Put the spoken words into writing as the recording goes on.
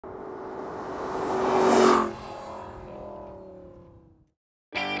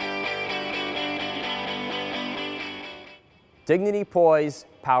Dignity, poise,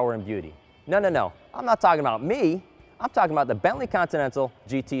 power, and beauty. No, I'm not talking about me. I'm talking about the Bentley Continental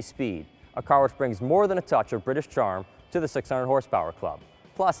GT Speed, a car which brings more than a touch of British charm to the 600 horsepower club.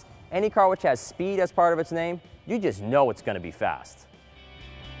 Plus, any car which has speed as part of its name, you just know it's going to be fast.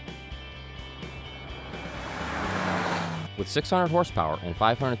 With 600 horsepower and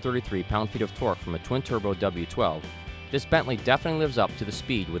 533 pound-feet of torque from a twin-turbo W12, this Bentley definitely lives up to the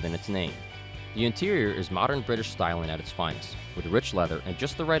speed within its name. The interior is modern British styling at its finest, with rich leather and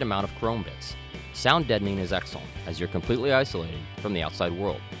just the right amount of chrome bits. Sound deadening is excellent, as you're completely isolated from the outside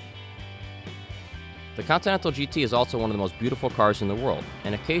world. The Continental GT is also one of the most beautiful cars in the world,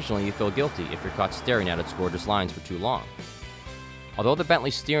 and occasionally you feel guilty if you're caught staring at its gorgeous lines for too long. Although the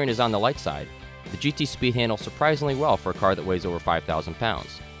Bentley steering is on the light side, the GT Speed handles surprisingly well for a car that weighs over 5,000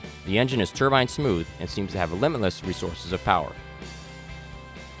 pounds. The engine is turbine smooth and seems to have limitless resources of power.